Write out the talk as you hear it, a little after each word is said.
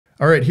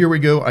All right, here we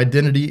go.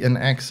 Identity and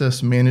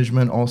Access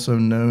Management, also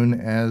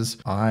known as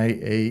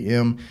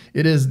IAM.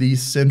 It is the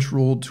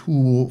central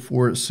tool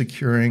for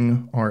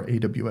securing our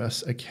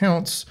AWS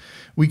accounts.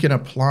 We can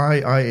apply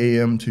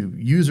IAM to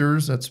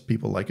users. That's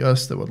people like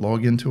us that would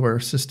log into our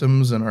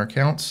systems and our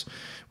accounts.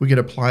 We could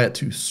apply it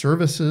to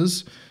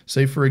services.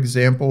 Say, for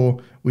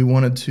example, we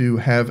wanted to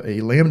have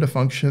a Lambda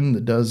function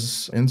that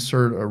does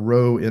insert a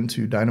row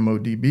into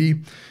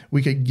DynamoDB.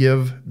 We could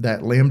give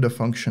that Lambda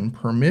function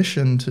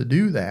permission to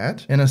do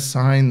that and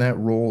assign that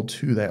role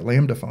to that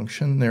Lambda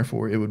function.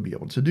 Therefore, it would be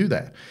able to do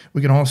that.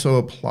 We can also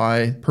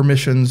apply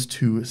permissions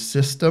to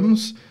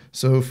systems.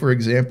 So for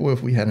example,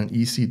 if we had an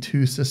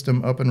EC2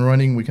 system up and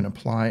running, we can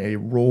apply a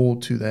role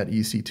to that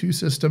EC2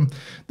 system.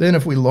 Then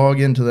if we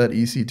log into that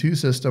EC2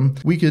 system,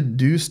 we could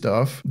do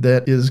stuff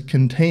that is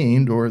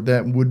contained or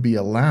that would be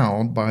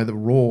allowed by the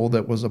role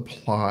that was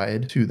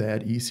applied to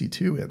that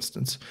EC2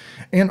 instance.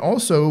 And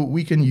also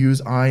we can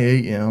use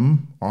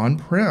IAM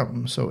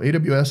on-prem. So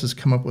AWS has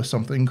come up with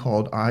something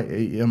called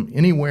IAM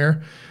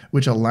Anywhere,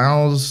 which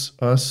allows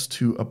us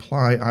to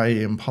apply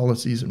IAM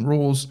policies and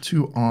rules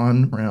to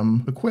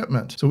on-prem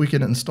equipment. So we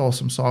can install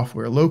some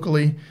software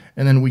locally,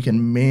 and then we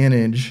can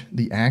manage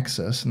the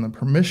access and the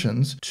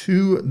permissions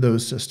to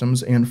those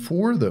systems and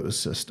for those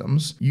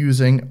systems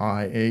using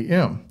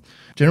IAM.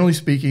 Generally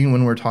speaking,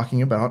 when we're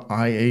talking about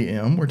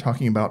IAM, we're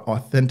talking about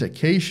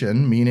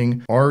authentication,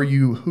 meaning are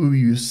you who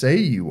you say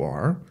you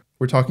are?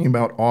 We're talking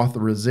about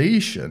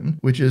authorization,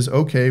 which is,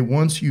 okay,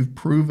 once you've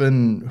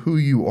proven who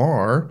you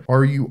are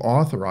you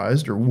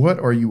authorized, or what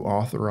are you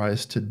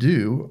authorized to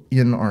do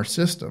in our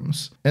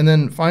systems? And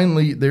then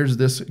finally, there's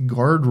this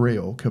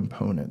guardrail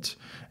component.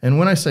 And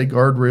when I say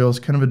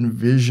guardrails, kind of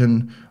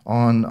envision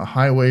on a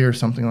highway or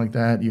something like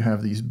that, you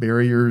have these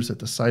barriers at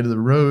the side of the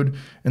road,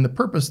 and the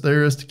purpose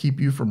there is to keep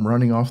you from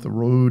running off the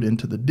road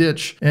into the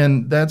ditch.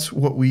 And that's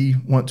what we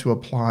want to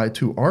apply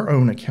to our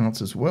own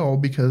accounts as well,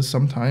 because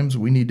sometimes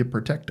we need to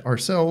protect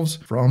ourselves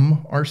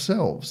from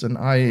ourselves. And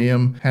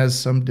IAM has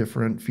some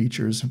different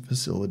features and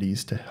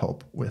facilities to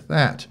help with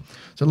that.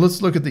 So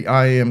let's look at the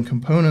IAM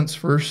components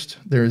first.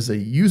 There's a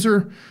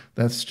user.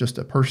 That's just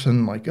a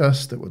person like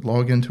us that would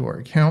log into our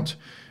account.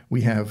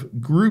 We have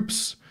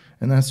groups,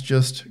 and that's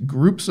just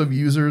groups of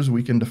users.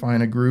 We can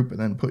define a group and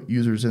then put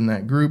users in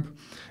that group.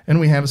 And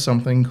we have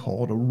something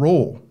called a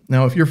role.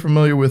 Now, if you're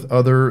familiar with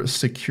other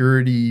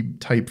security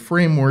type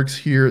frameworks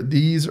here,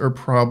 these are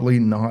probably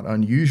not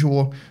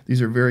unusual.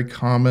 These are very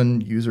common: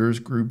 users,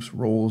 groups,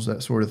 roles,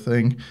 that sort of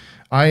thing.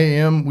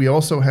 IAM, we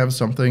also have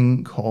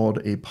something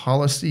called a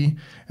policy,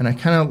 and I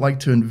kind of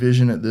like to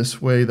envision it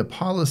this way. The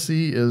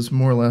policy is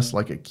more or less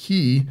like a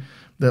key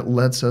that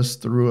lets us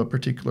through a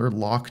particular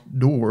locked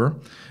door.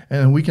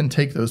 And we can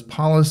take those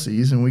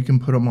policies and we can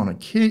put them on a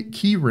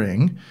key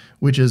ring,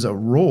 which is a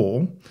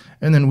role.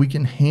 And then we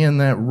can hand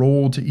that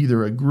role to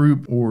either a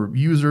group or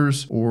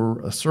users or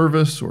a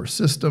service or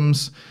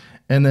systems.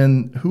 And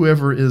then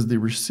whoever is the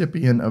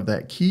recipient of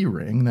that key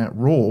ring, that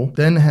role,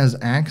 then has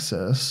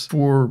access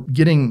for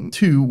getting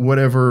to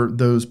whatever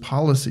those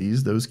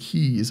policies, those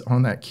keys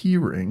on that key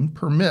ring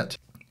permit.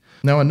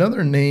 Now,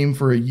 another name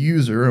for a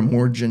user, a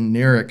more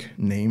generic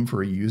name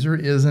for a user,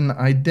 is an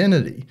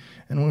identity.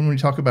 And when we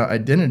talk about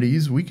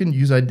identities, we can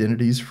use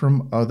identities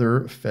from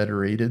other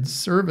federated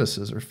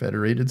services or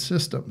federated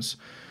systems.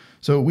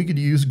 So we could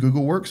use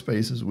Google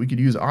Workspaces, we could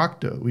use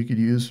Okta, we could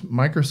use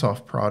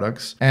Microsoft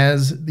products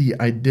as the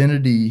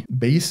identity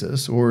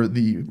basis or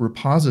the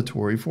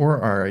repository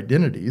for our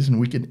identities, and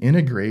we can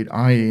integrate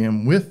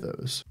IAM with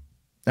those.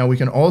 Now we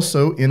can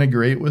also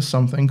integrate with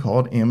something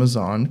called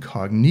Amazon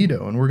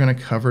Cognito, and we're going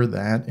to cover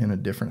that in a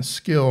different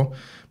skill.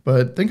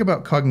 But think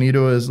about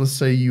Cognito as, let's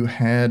say you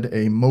had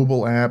a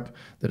mobile app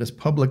that is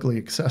publicly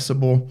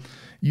accessible.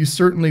 You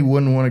certainly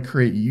wouldn't want to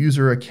create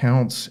user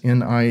accounts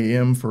in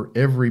IAM for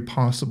every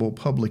possible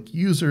public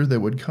user that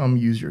would come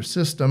use your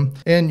system.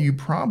 And you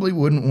probably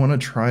wouldn't want to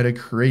try to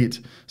create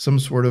some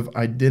sort of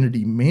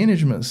identity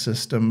management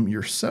system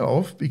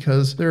yourself,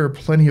 because there are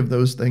plenty of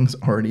those things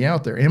already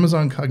out there.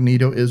 Amazon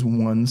Cognito is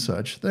one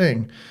such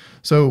thing.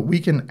 So we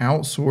can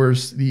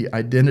outsource the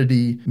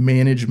identity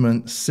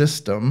management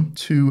system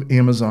to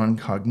Amazon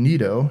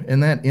Cognito,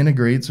 and that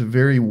integrates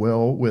very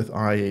well with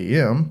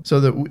IAM,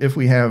 so that if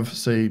we have,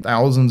 say,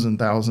 thousands and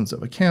thousands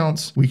of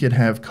accounts, we could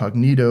have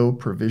Cognito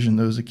provision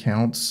those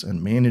accounts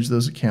and manage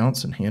those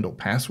accounts and handle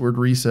password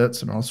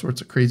resets and all sorts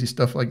of crazy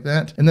stuff like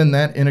that. And then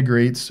that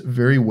integrates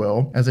very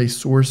well as a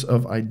source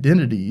of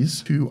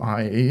identities to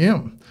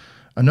IAM.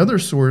 Another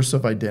source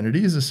of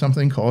identities is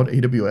something called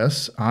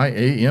AWS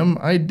IAM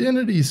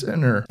Identity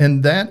Center.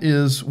 And that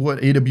is what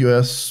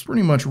AWS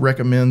pretty much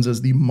recommends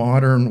as the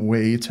modern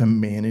way to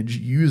manage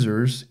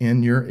users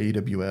in your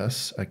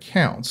AWS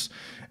accounts.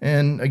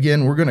 And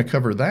again, we're going to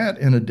cover that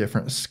in a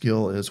different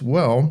skill as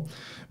well.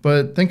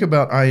 But think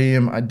about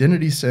IAM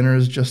Identity Center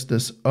as just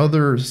this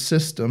other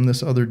system,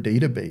 this other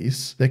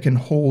database that can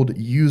hold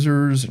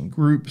users and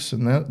groups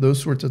and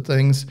those sorts of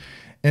things.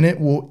 And it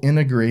will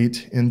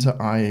integrate into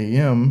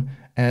IAM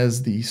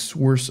as the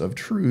source of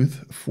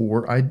truth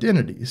for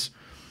identities.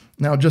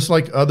 Now, just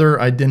like other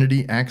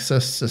identity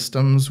access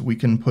systems, we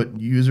can put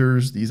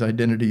users, these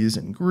identities,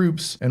 in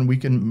groups, and we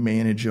can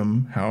manage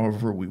them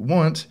however we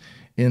want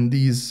in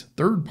these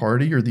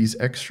third-party or these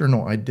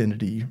external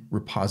identity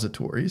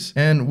repositories,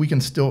 and we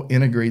can still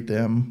integrate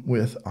them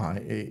with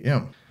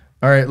IAM.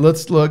 All right,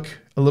 let's look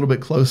a little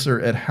bit closer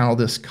at how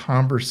this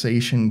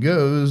conversation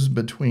goes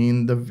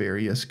between the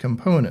various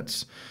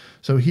components.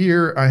 So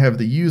here I have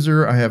the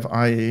user, I have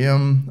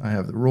IAM, I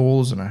have the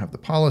roles, and I have the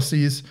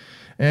policies.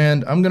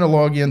 And I'm going to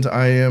log into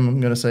IAM. I'm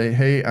going to say,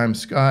 hey, I'm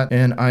Scott.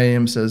 And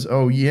IAM says,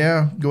 oh,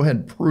 yeah, go ahead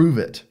and prove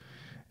it.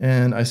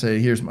 And I say,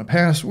 here's my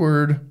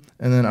password.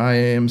 And then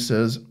IAM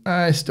says,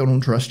 I still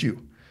don't trust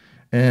you.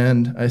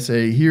 And I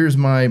say, here's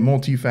my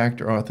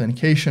multi-factor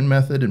authentication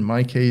method. In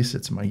my case,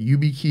 it's my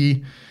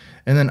YubiKey.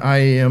 And then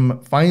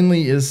IAM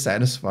finally is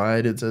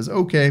satisfied. It says,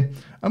 okay,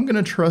 I'm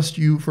going to trust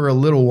you for a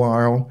little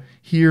while.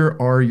 Here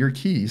are your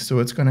keys. So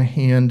it's going to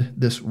hand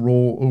this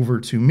role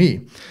over to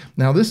me.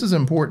 Now, this is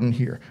important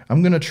here.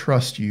 I'm going to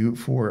trust you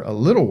for a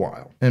little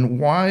while. And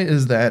why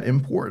is that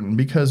important?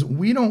 Because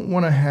we don't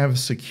want to have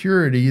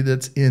security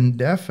that's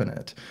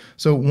indefinite.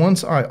 So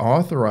once I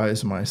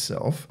authorize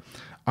myself,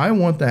 I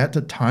want that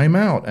to time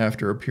out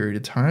after a period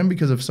of time,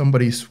 because if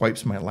somebody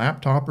swipes my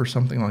laptop or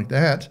something like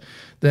that,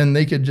 then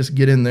they could just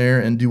get in there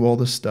and do all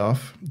the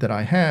stuff that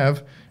I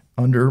have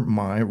under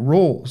my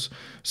roles.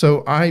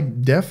 So I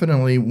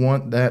definitely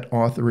want that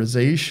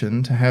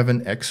authorization to have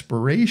an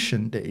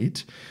expiration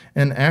date.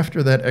 And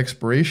after that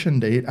expiration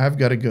date, I've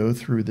got to go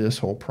through this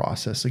whole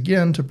process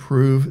again to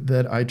prove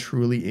that I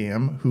truly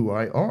am who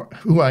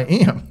I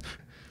am.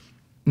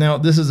 Now,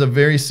 this is a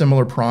very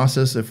similar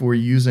process if we're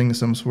using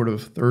some sort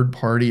of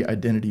third-party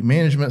identity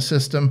management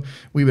system.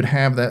 We would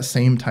have that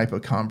same type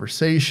of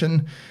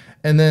conversation.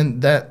 And then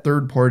that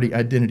third-party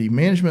identity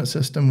management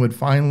system would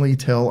finally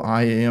tell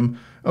IAM,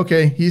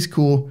 okay, he's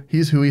cool,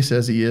 he's who he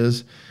says he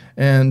is.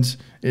 And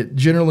it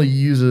generally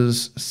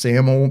uses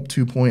SAML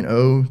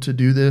 2.0 to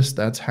do this.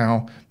 That's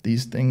how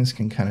these things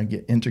can kind of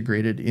get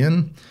integrated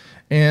in.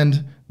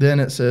 And then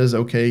it says,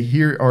 okay,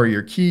 here are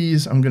your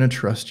keys. I'm going to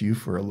trust you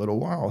for a little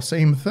while.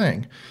 Same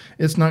thing.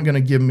 It's not going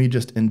to give me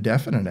just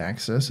indefinite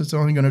access. It's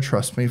only going to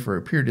trust me for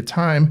a period of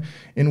time,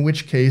 in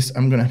which case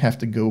I'm going to have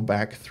to go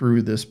back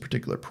through this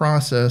particular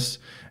process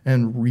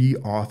and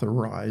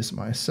reauthorize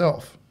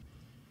myself.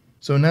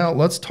 So now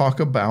let's talk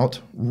about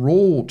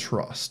role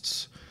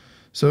trusts.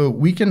 So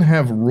we can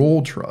have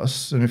role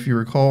trusts, and if you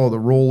recall, the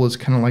role is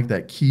kind of like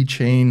that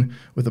keychain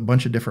with a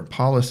bunch of different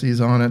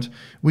policies on it.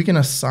 We can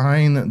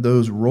assign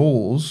those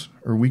roles,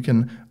 or we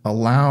can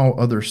allow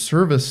other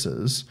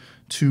services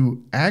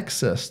to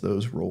access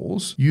those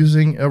roles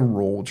using a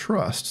role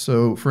trust.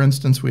 So for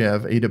instance, we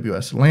have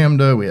AWS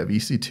Lambda, we have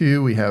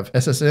EC2, we have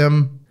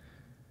SSM,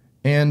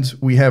 and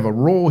we have a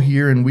role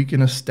here, and we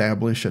can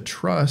establish a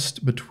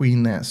trust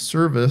between that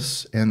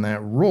service and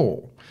that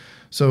role.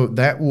 So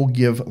that will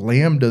give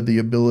Lambda the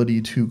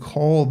ability to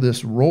call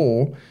this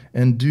role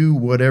and do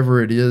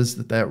whatever it is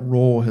that that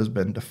role has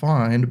been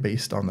defined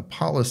based on the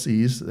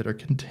policies that are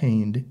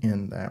contained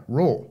in that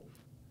role.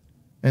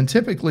 And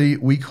typically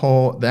we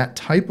call that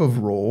type of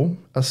role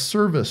a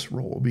service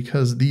role,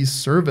 because these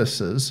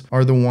services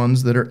are the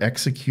ones that are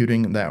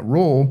executing that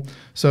role.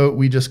 So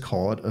we just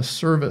call it a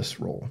service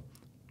role.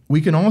 We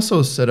can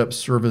also set up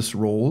service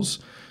roles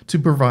to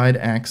provide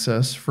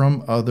access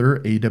from other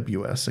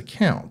AWS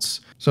accounts.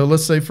 So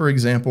let's say, for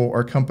example,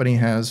 our company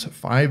has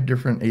 5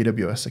 different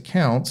AWS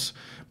accounts,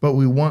 but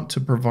we want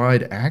to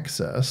provide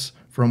access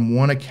from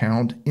one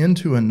account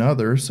into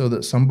another so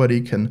that somebody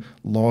can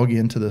log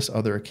into this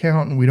other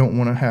account, and we don't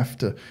want to have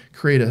to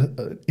create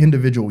an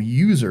individual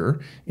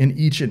user in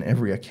each and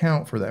every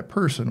account for that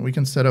person. We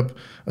can set up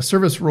a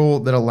service role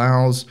that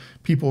allows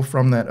people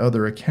from that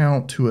other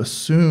account to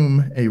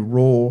assume a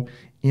role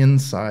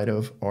inside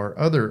of our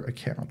other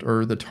account,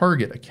 or the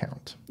target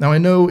account. Now, I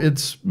know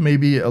it's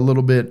maybe a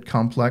little bit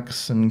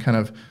complex and kind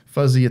of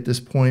fuzzy at this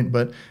point,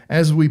 but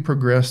as we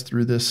progress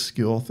through this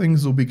skill,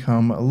 things will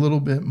become a little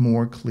bit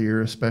more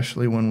clear,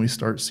 especially when we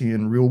start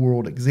seeing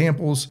real-world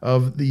examples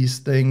of these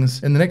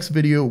things. In the next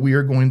video, we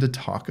are going to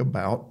talk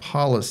about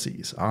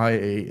policies,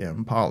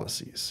 IAM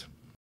policies.